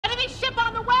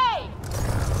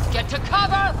Get to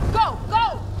cover! Go!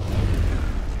 Go!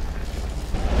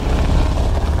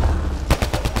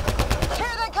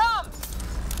 Here they come!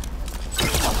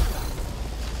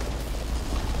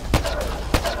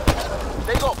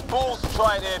 They got balls to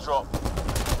try an airdrop.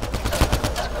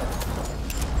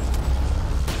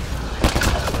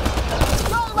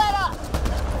 Don't let up!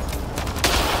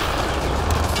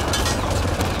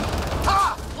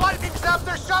 Ha! Lightning zapped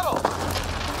their shuttle!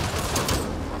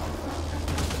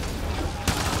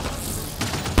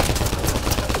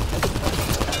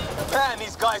 Man,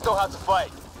 these guys know how to fight.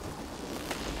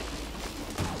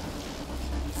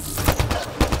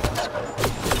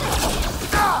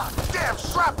 Ah! Damn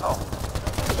shrapnel!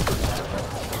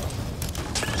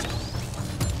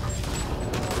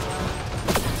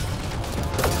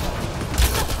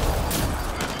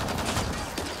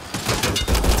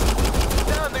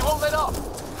 Damn, they won't let up!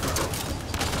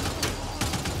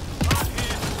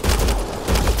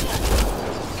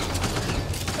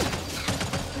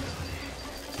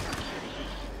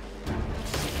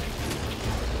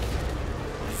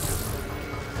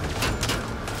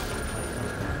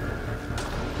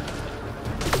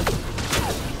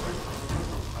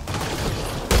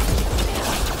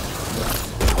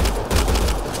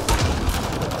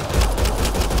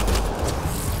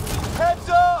 Heads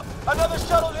up! Another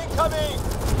shuttle incoming!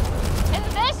 In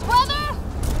this weather?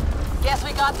 Guess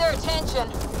we got their attention.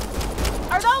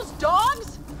 Are those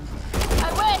dogs?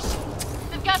 I wish.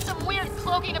 They've got some weird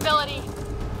cloaking ability.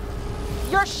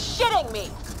 You're shitting me!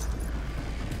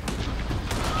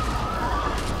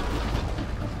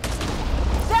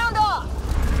 Sound off!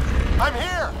 I'm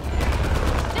here!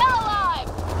 Still alive!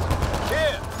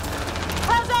 Here!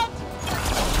 Present!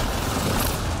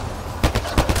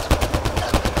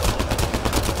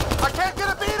 I can't get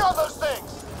a beat on those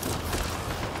things!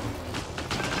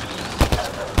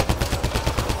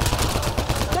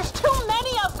 There's too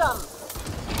many of them!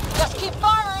 Just keep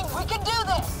firing, we can do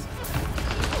this!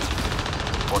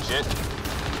 Watch it.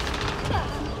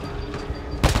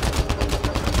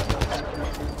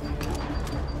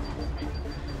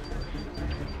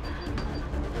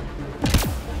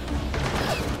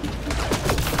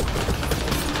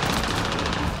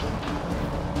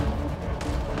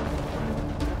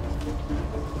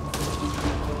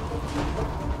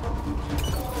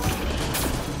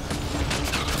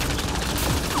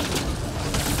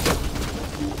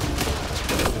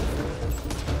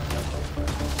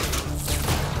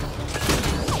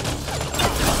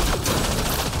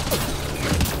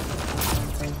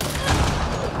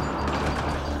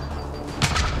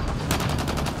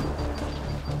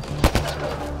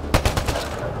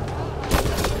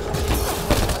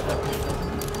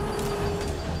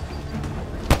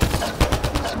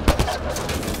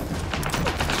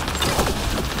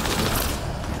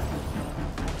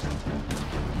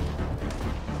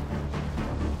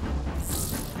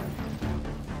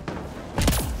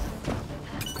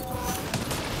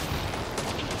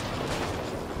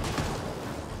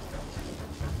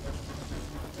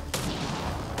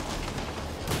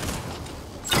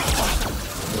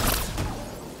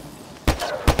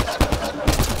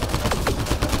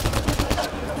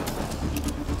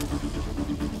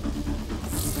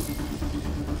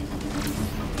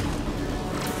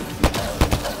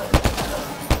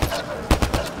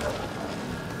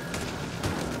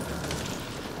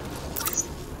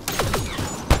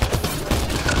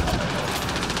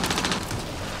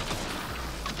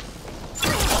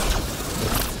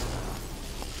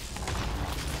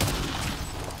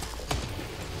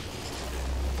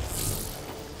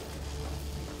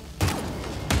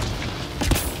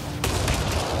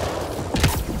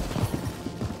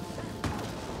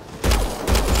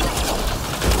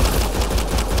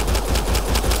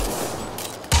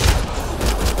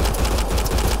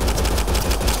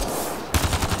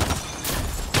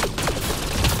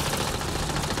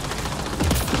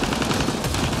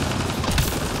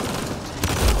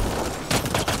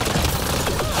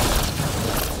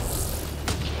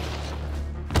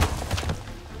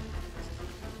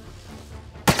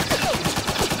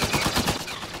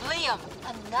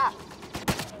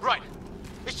 Right.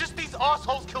 It's just these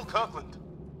assholes kill Kirkland.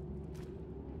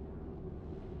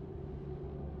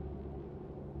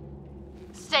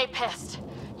 Stay pissed.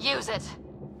 Use it.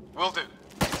 Will do.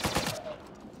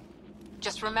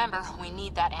 Just remember, we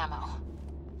need that ammo.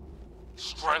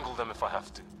 Strangle them if I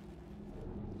have to.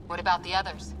 What about the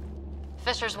others?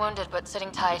 Fisher's wounded, but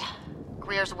sitting tight.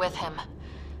 Greer's with him,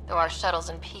 though our shuttle's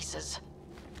in pieces.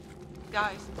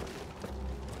 Guys,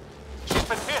 She's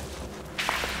been hit.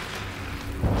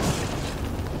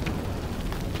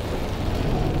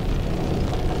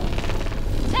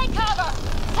 Take cover!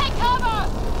 Take cover!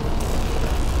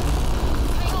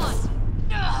 Hang on.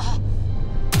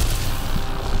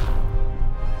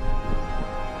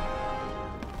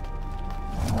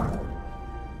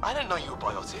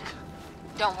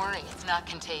 that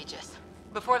contagious.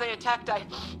 Before they attacked, I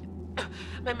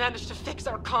managed to fix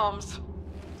our comms.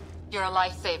 You're a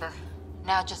lifesaver.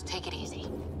 Now just take it easy.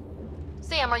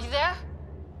 Sam, are you there?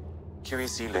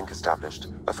 QEC link established.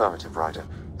 Affirmative, Ryder.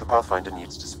 The Pathfinder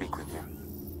needs to speak with you.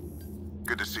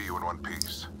 Good to see you in one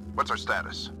piece. What's our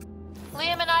status?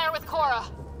 Liam and I are with Cora.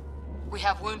 We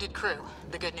have wounded crew.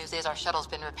 The good news is our shuttle's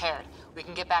been repaired. We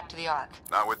can get back to the Ark.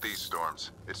 Not with these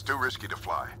storms. It's too risky to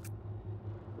fly.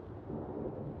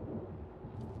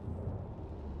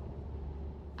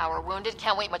 Our wounded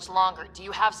can't wait much longer. Do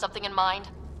you have something in mind?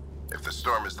 If the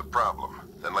storm is the problem,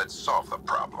 then let's solve the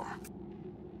problem.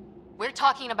 We're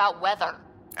talking about weather.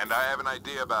 And I have an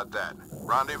idea about that.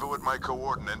 Rendezvous with my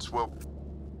coordinates will...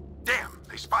 Damn,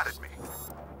 they spotted me.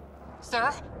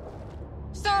 Sir?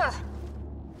 Sir!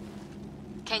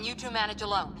 Can you two manage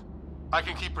alone? I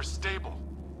can keep her stable.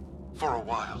 For a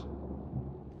while.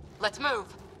 Let's move.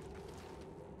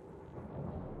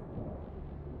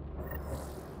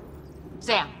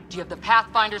 Sam, do you have the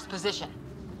Pathfinder's position?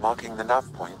 Marking the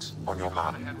nav point on your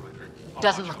map.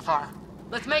 Doesn't look far.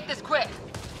 Let's make this quick.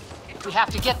 We have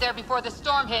to get there before the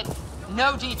storm hits.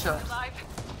 No detours.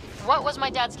 What was my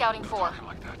dad scouting for?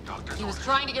 He was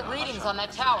trying to get readings on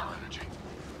that tower.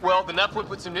 Well, the nav point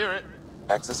puts him near it.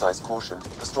 Exercise caution.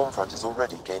 The storm front is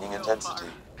already gaining intensity.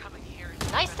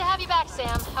 Nice to have you back,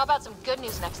 Sam. How about some good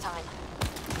news next time?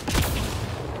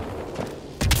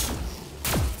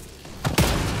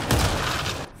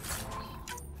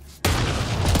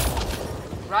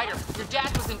 Ryder, your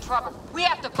dad was in trouble. We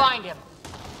have to find him.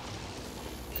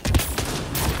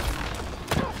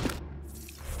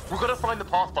 We're gonna find the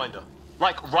Pathfinder.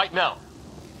 Like, right now.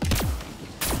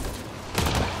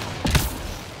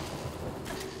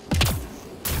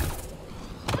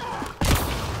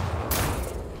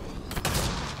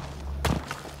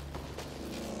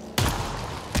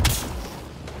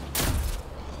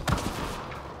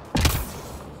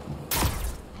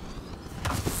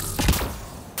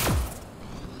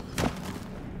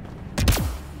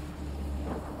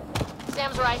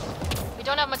 Sam's right. We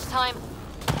don't have much time.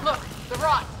 Look, the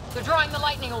rods. They're drawing the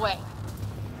lightning away.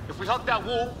 If we hug that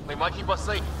wall, they might keep us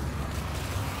safe.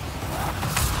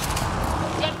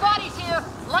 Dead bodies here!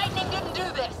 Lightning didn't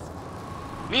do this!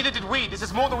 Neither did we. This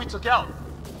is more than we took out.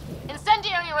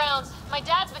 Incendiary rounds. My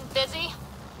dad's been busy.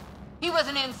 He was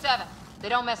an N7. They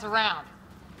don't mess around.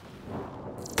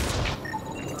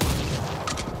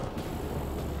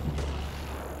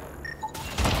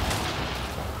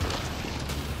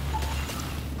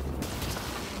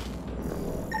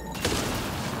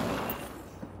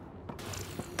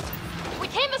 We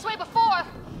came this way before.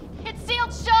 It's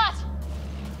sealed shut.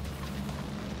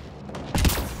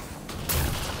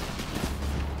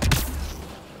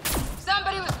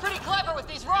 Somebody was pretty clever with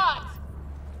these rods.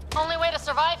 Only way to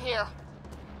survive here.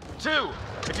 2,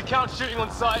 if you count shooting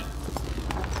on sight.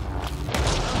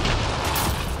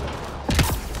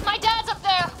 My dad's up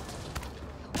there.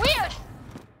 Weird.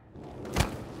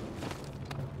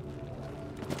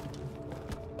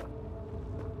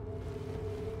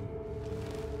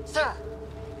 Sir.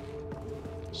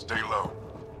 Stay low.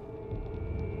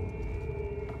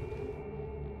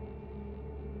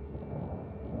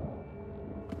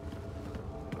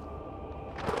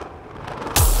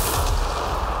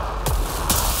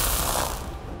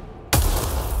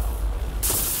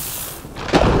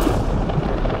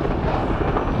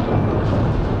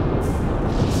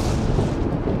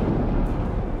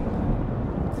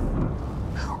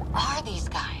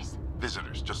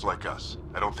 Visitors, just like us.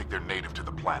 I don't think they're native to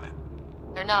the planet.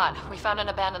 They're not. We found an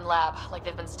abandoned lab, like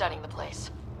they've been studying the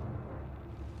place.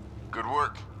 Good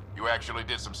work. You actually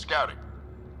did some scouting.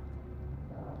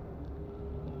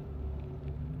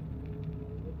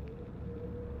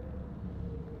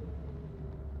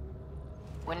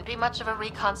 Wouldn't be much of a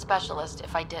recon specialist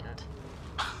if I didn't.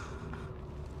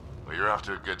 Well, you're off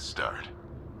to a good start.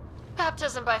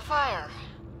 Baptism by fire.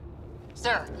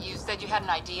 Sir, you said you had an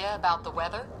idea about the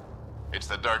weather? It's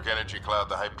the dark energy cloud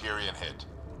the Hyperion hit.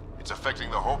 It's affecting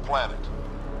the whole planet.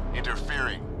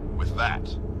 Interfering with that.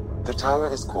 The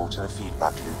tower is caught in a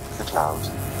feedback loop with the cloud.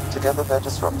 Together they're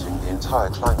disrupting the entire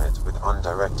climate with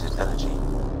undirected energy.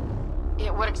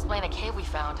 It would explain a cave we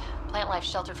found. Plant life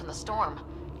sheltered from the storm.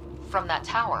 From that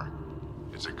tower.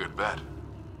 It's a good bet.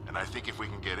 And I think if we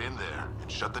can get in there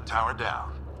and shut the tower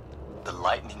down, The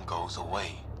lightning goes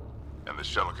away. and the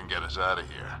shuttle can get us out of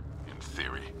here, in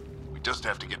theory. We just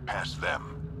have to get past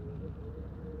them.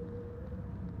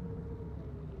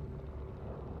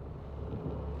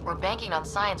 We're banking on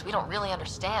science we don't really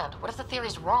understand. What if the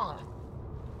theory's wrong?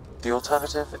 The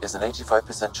alternative is an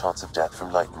 85% chance of death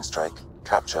from lightning strike,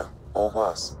 capture, or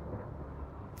worse.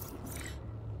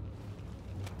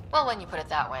 Well, when you put it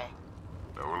that way.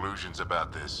 No illusions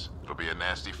about this. It'll be a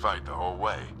nasty fight the whole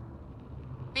way.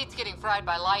 Beats getting fried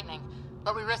by lightning,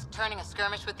 but we risk turning a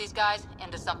skirmish with these guys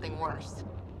into something worse.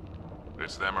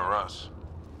 It's them or us.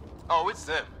 Oh, it's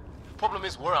them. Problem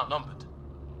is, we're outnumbered.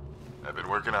 I've been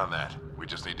working on that. We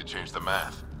just need to change the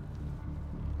math.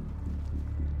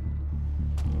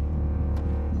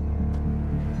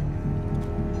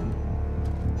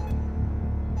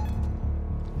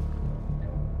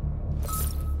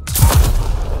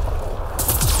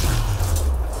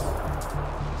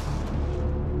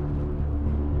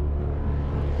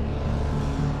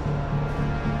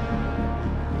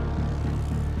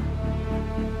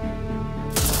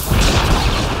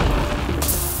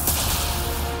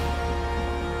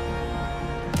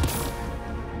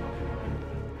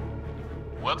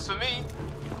 Works for me.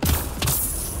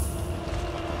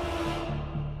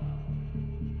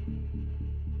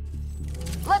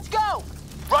 Let's go!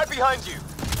 Right behind you.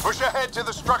 Push ahead to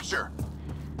the structure.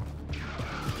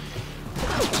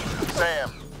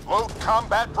 Sam, load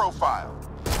combat profile.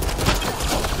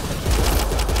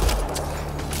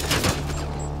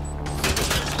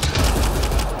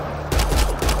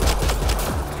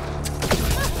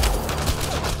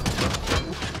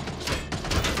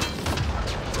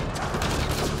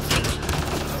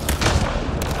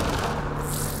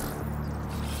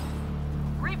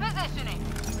 Repositioning.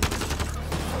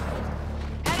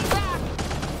 Heading back.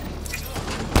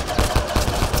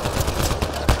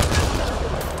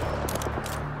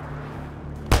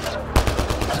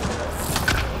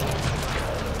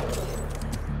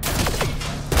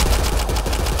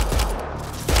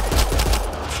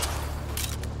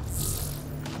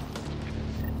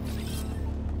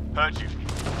 Heard you.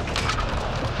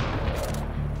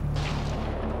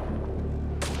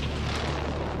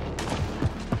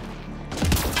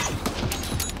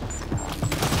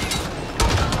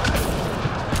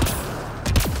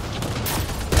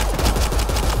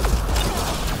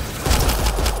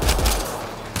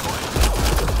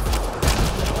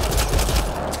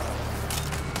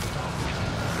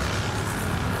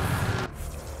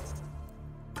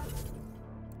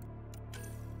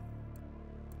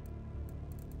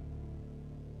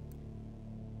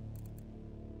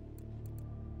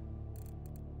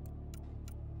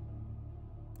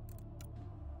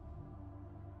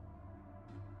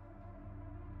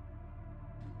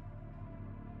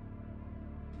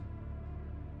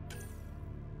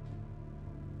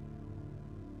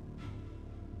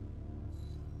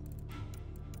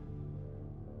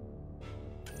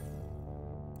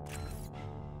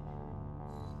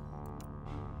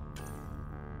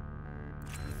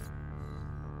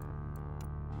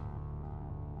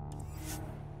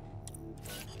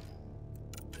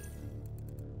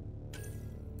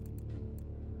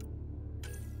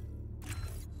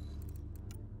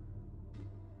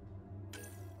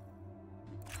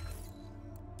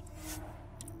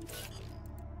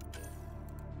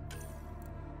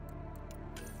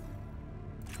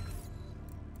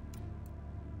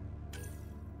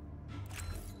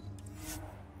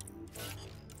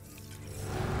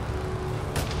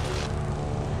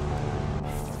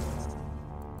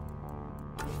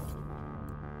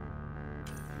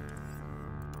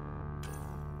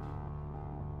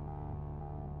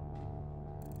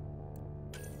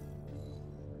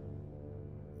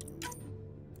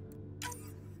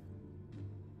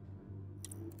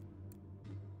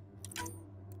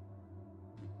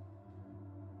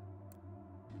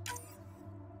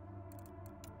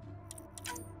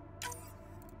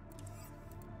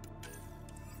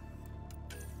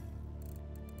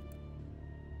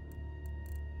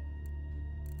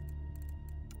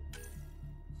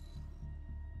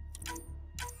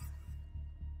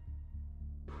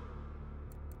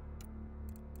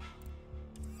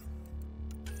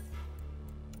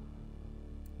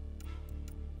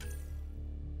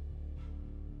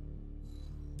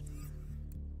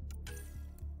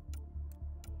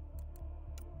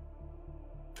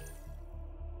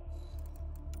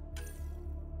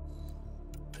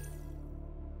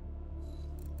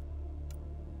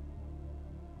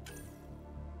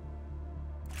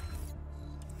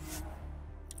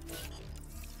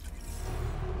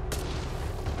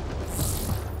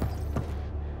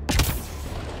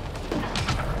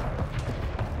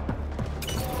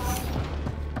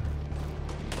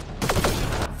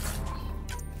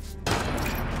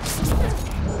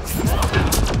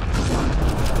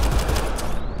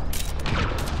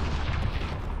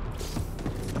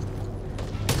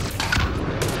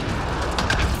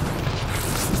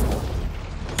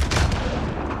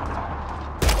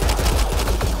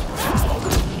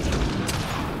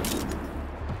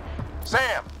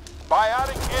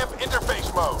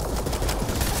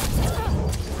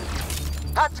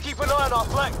 an eye on our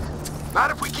flank.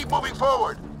 Not if we keep moving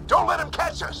forward. Don't let him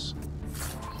catch us.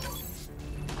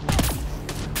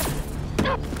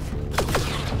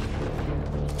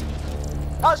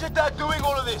 How's your dad doing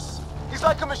all of this? He's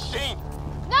like a machine.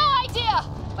 No idea,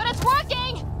 but it's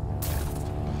working!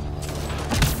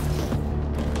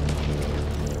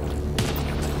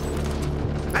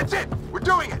 That's it! We're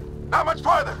doing it! Not much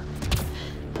farther!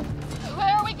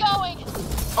 Where are we going?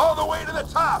 All the way to the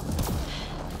top!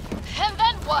 And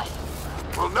then what?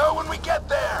 We'll know when we get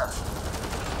there!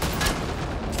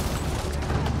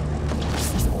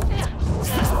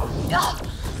 Ugh.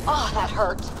 Oh, that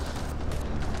hurt.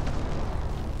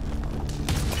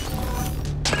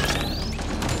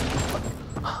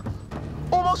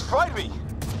 Almost fried me.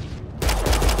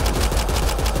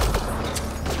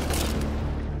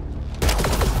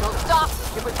 Don't stop.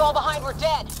 If we fall behind, we're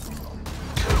dead.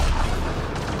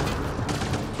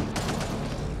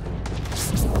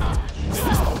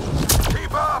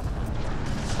 Keep up!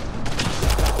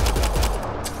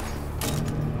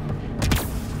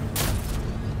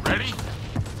 Ready?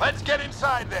 Let's get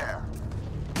inside there!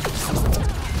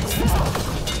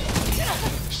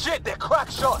 Shit, they're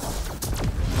crack shots.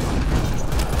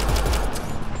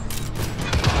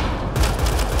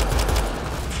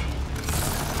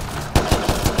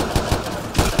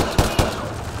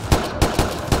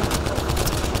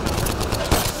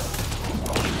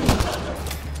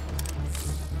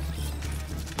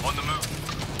 On the move.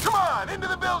 Come on, into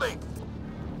the building!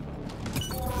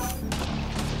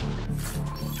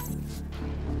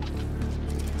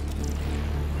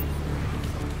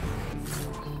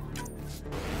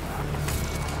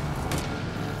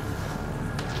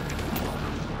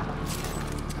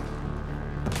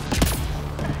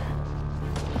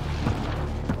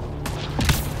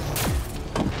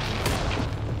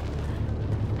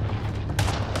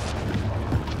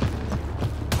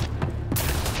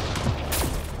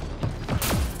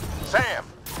 Sam,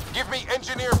 give me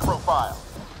engineer profile.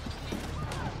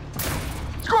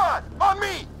 Squad, on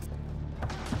me!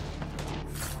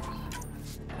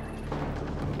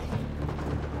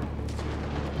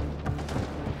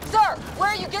 Sir,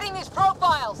 where are you getting these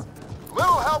profiles?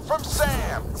 Little help from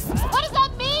Sam. What does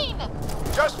that mean?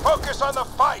 Just focus on the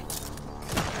fight.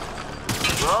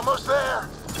 We're almost there.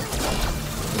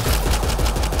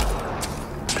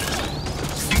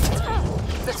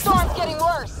 The storm's getting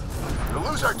worse. We'll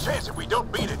lose our chance if we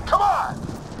don't beat it. Come on!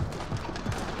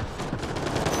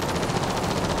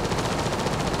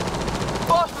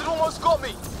 Boss, it almost got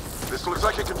me. This looks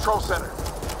like a control center.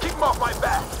 Keep him off my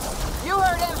back. You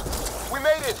heard him. We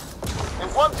made it. In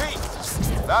one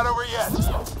piece. Not over yet.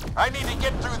 I need to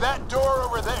get through that door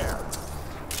over there.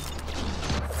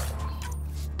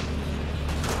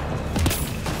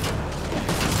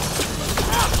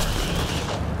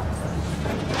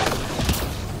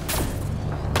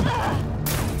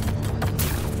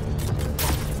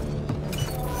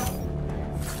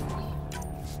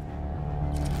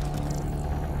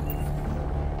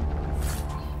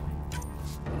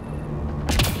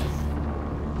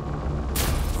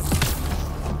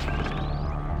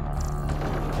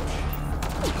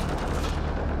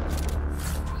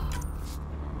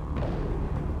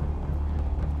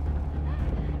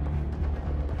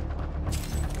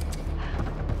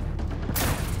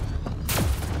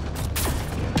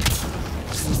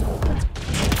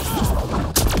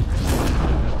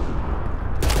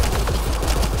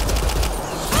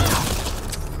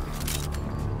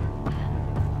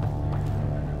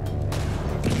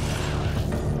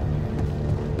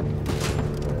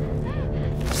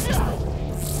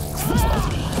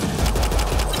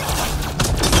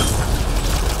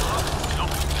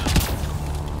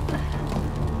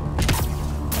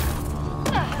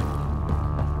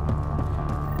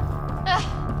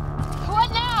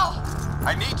 What now?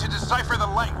 I need to decipher the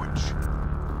language.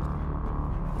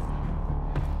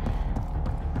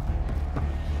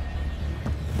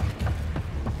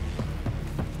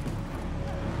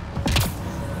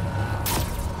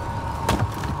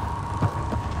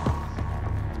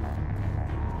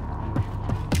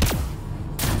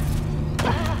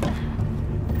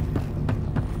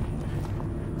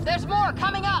 There's more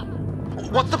coming up.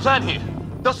 What's the plan here?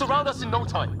 They'll surround us in no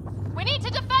time. We need to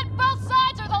defend both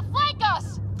sides or they'll flank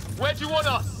us. Where do you want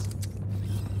us?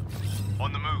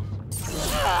 On the move.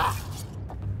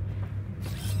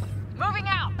 Moving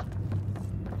out.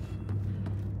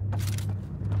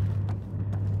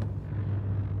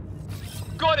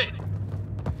 Got it!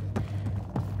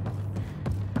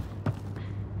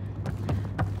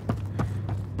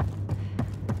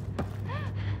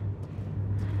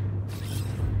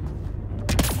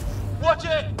 Watch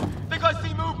it! Think I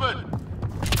see movement!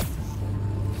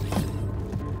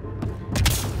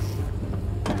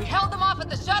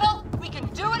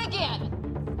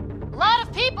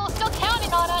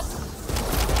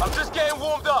 I'm just getting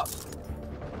warmed up.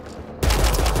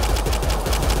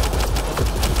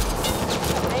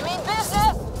 They mean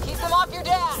business! Keep them off your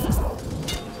dad!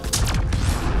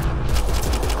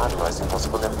 Analyzing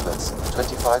possible inputs.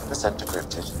 25%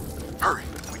 decrypted. Hurry,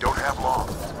 we don't have long.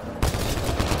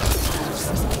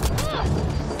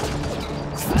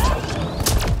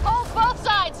 Hold both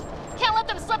sides! Can't let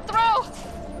them slip through!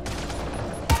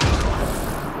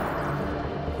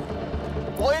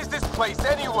 What is this place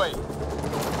anyway?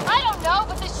 I don't know,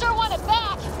 but they sure want it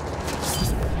back!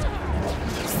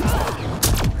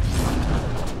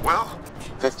 Well,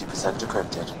 50%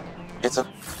 decrypted. It's an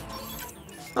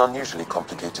unusually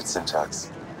complicated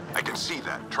syntax. I can see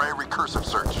that. Try a recursive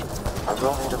search. I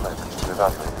will need a moment to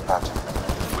evaluate the pattern.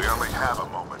 We only have a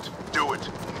moment. Do it.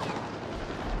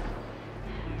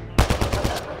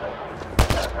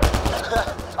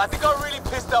 I think I really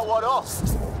pissed that one off.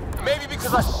 Maybe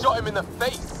because I shot him in the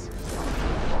face.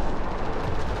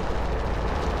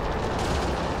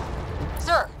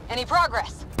 Sir, any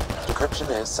progress? Decryption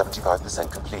is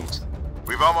 75% complete.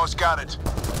 We've almost got it.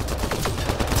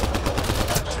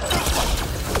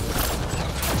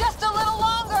 Just a little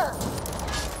longer!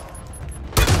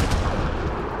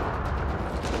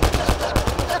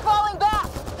 They're falling back!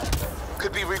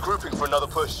 Could be regrouping for another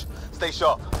push. Stay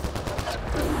sharp.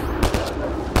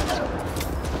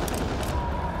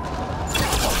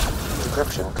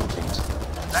 Decryption complete.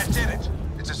 That did it.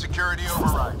 It's a security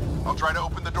override. I'll try to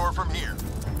open the door from here.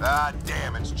 Ah,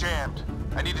 damn, it's jammed.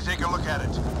 I need to take a look at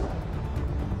it.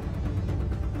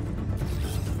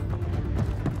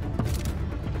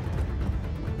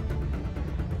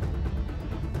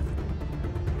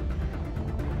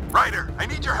 Ryder, I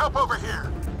need your help over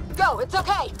here. Go, it's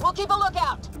okay. We'll keep a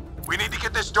lookout. We need to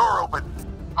get this door open.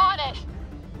 On it.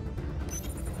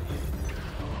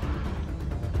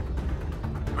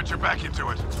 Put your back into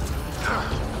it.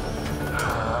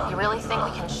 You really think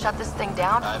we can shut this thing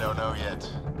down? I don't know yet.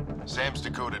 Sam's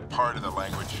decoded part of the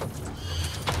language.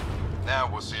 Now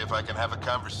we'll see if I can have a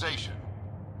conversation.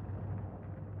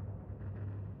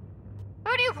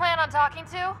 Who do you plan on talking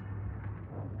to?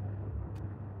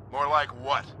 More like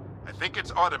what? I think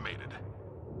it's automated.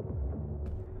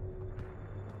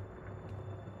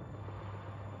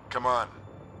 Come on.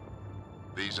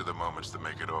 These are the moments that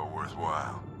make it all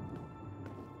worthwhile.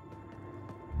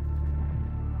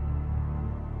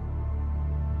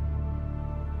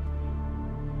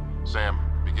 Sam,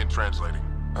 begin translating.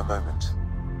 A moment.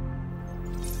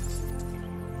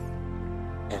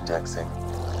 Indexing.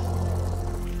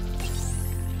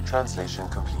 Translation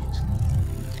complete.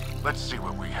 Let's see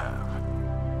what we have.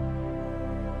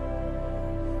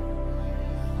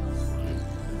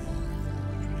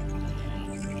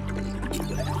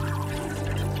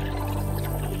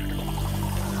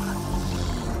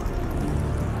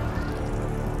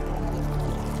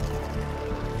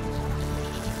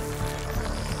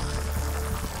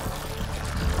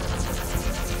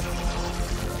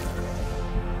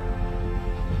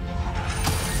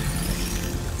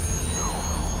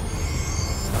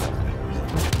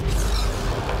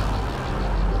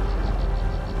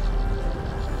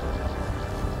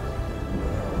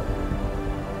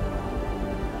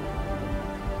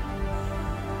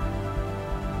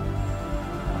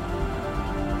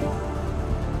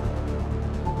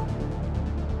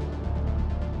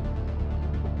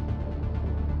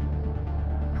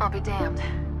 I'll be damned.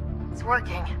 It's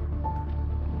working.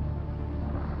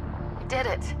 We did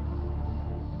it.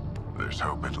 There's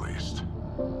hope at least.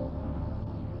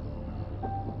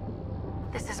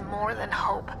 This is more than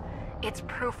hope. It's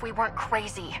proof we weren't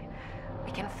crazy.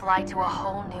 We can fly to a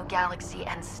whole new galaxy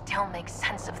and still make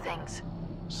sense of things.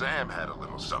 Sam had a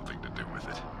little something to do with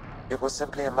it. It was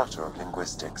simply a matter of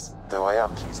linguistics, though I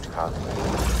am pleased to calculate.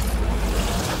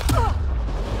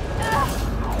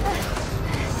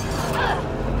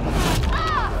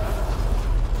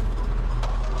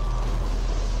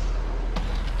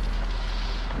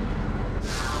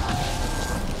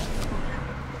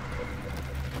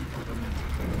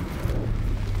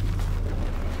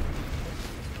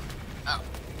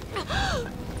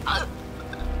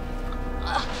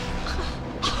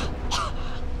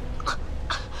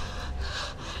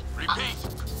 Repeat,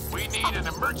 we need an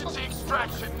emergency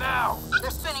extraction now.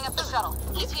 They're spinning up the shuttle.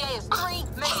 ETA is 3,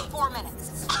 maybe 4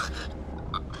 minutes.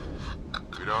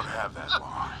 We don't have that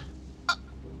long.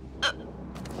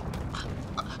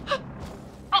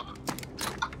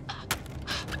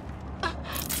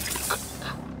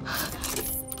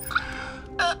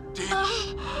 Deep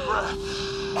breath.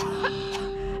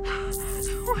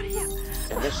 What are you...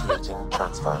 Initiating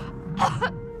transfer.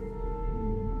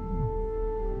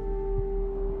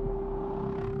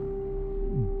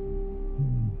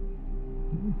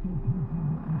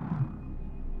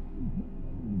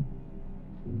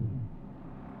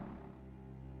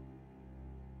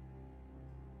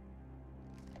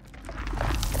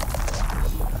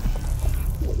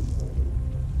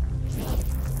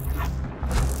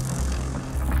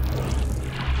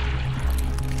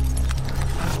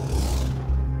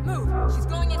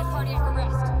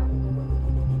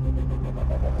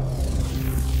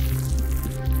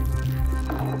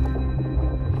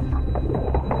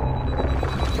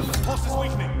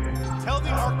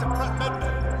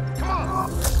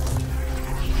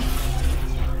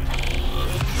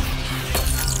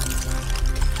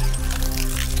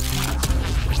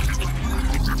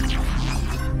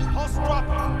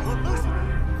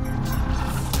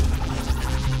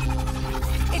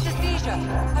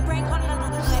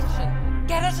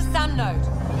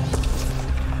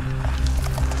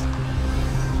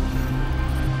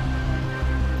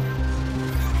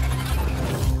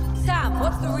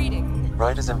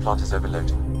 Ryder's implant is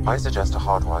overloading. I suggest a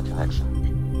hardwire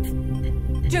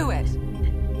connection. Do it!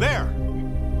 There!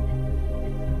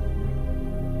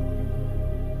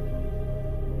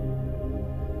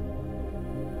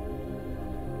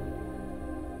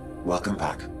 Welcome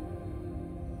back.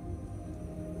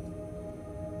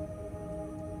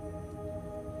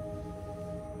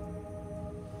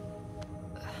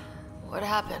 What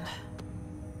happened?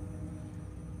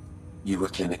 You were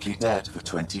clinically dead for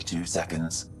 22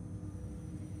 seconds.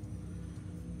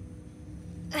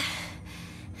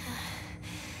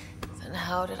 Then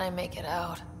how did I make it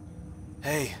out?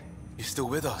 Hey, you're still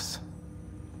with us.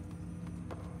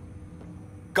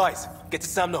 Guys, get to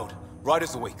Sam Node.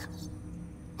 Ryder's awake.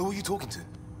 Who are you talking to?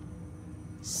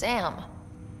 Sam.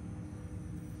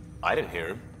 I didn't hear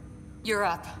him. You're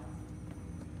up.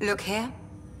 Look here.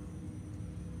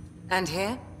 And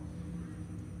here.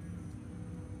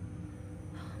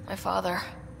 My father.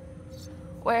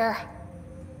 Where?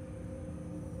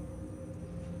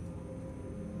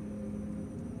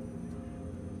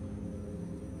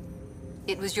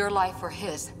 It was your life or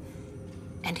his,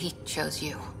 and he chose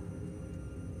you.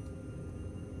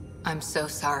 I'm so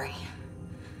sorry.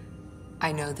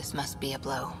 I know this must be a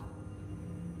blow.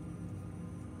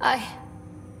 I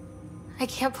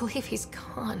can't believe he's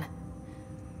gone.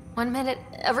 1 minute,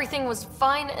 everything was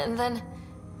fine, and then...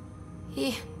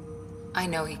 I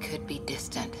know he could be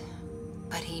distant,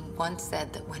 but he once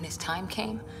said that when his time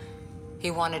came, he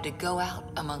wanted to go out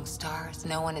among stars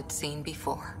no one had seen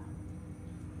before.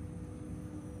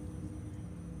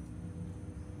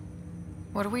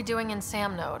 What are we doing in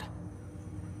Sam Node?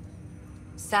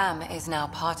 Sam is now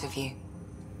part of you,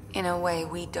 in a way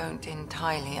we don't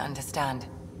entirely understand.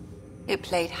 It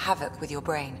played havoc with your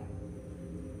brain.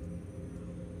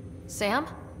 Sam?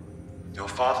 Your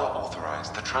father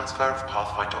authorized the transfer of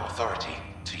Pathfinder authority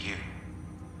to you.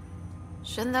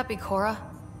 Shouldn't that be Cora?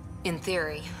 In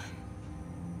theory.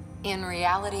 In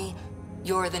reality,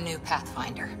 you're the new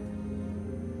Pathfinder.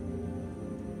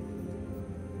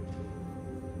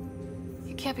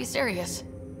 You can't be serious.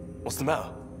 What's the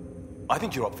matter? I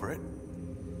think you're up for it.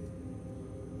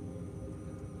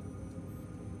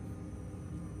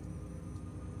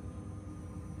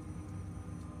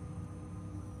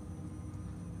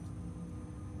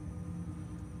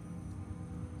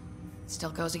 Still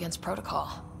goes against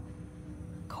protocol.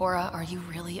 Cora, are you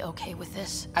really okay with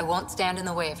this? I won't stand in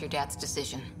the way of your dad's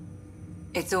decision.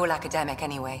 It's all academic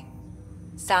anyway.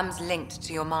 Sam's linked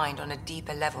to your mind on a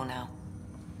deeper level now.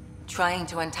 Trying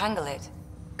to untangle it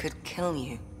could kill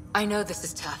you. I know this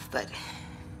is tough, but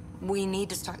we need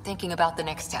to start thinking about the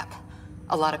next step.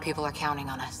 A lot of people are counting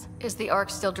on us. Is the Ark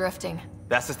still drifting?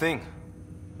 That's the thing.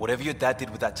 Whatever your dad did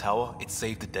with that tower, it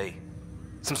saved the day.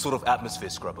 Some sort of atmosphere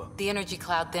scrubber. The energy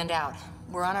cloud thinned out.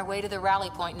 We're on our way to the rally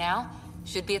point now.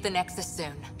 Should be at the Nexus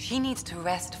soon. She needs to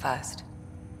rest first.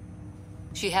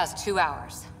 She has 2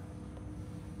 hours.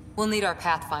 We'll need our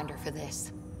Pathfinder for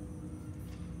this.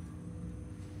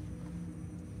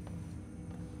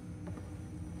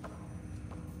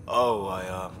 Oh,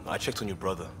 I checked on your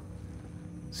brother.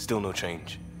 Still no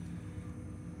change.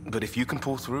 But if you can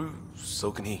pull through, so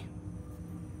can he.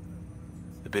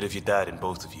 A bit of your dad in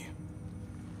both of you.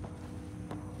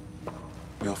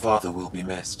 Your father will be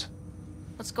missed.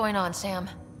 What's going on, Sam?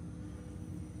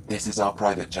 This is our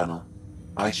private channel.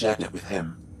 I shared it with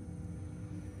him.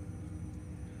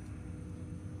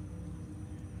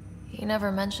 He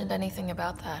never mentioned anything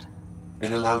about that.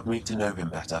 It allowed me to know him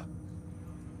better.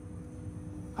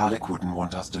 Alec wouldn't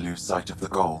want us to lose sight of the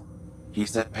goal. He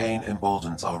said pain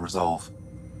emboldens our resolve.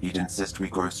 He'd insist we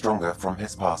grow stronger from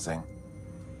his passing.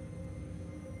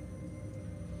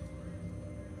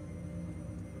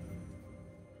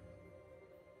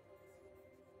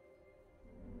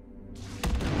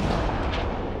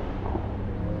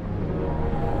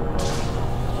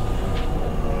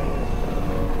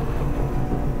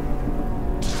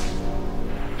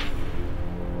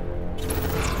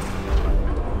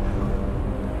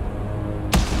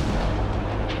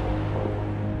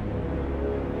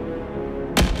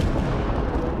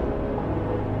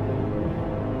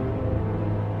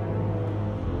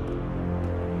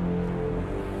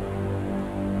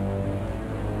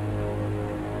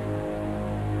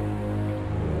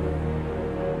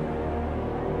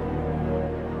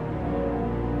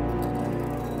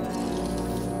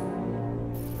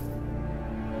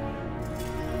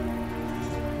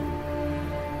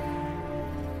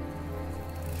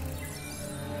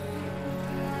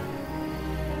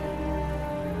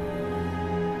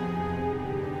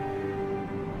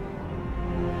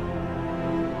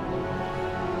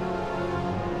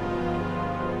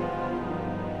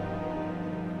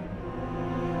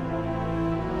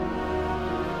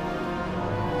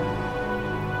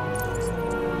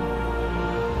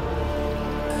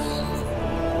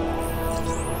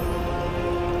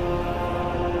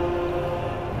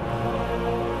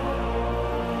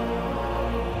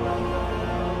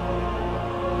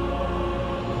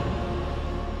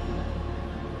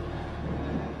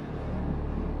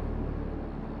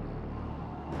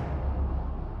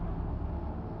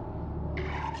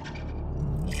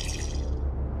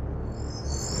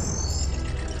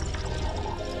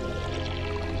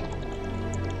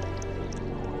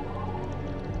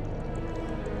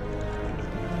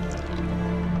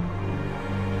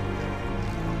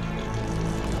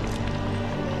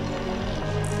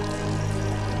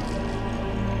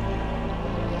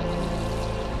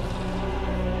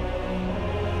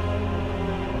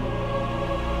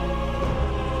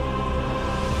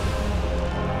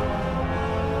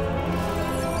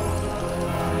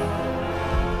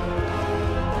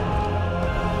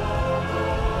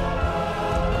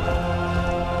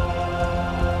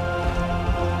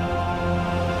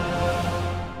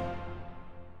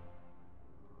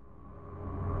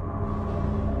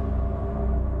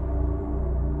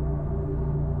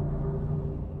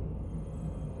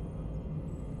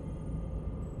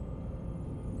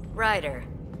 Ryder,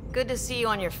 good to see you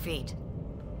on your feet.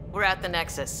 We're at the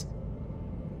Nexus.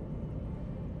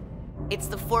 It's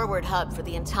the forward hub for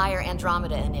the entire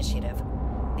Andromeda initiative.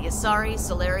 The Asari,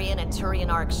 Solarian, and Turian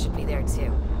arcs should be there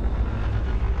too.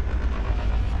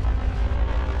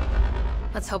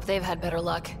 Let's hope they've had better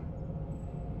luck.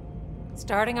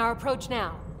 Starting our approach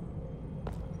now.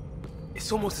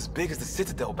 It's almost as big as the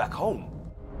Citadel back home.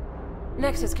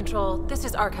 Nexus Control, this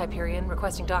is Arc Hyperion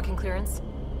requesting docking clearance.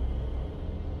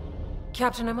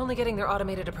 Captain, I'm only getting their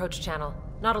automated approach channel,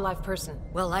 not a live person.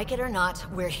 Well, like it or not,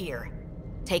 we're here.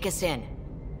 Take us in.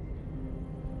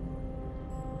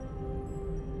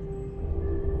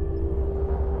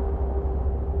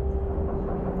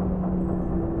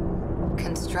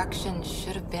 Construction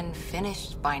should have been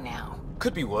finished by now.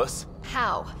 Could be worse.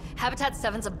 How? Habitat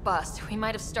 7's a bust. We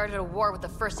might have started a war with the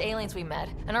first aliens we met,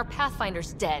 and our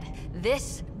Pathfinder's dead.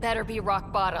 This better be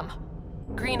rock bottom.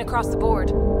 Green across the board.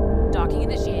 Docking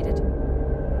initiated.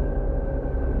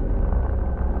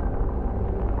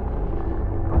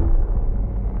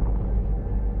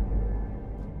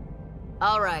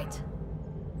 All right.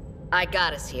 I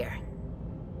got us here.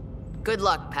 Good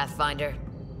luck, Pathfinder.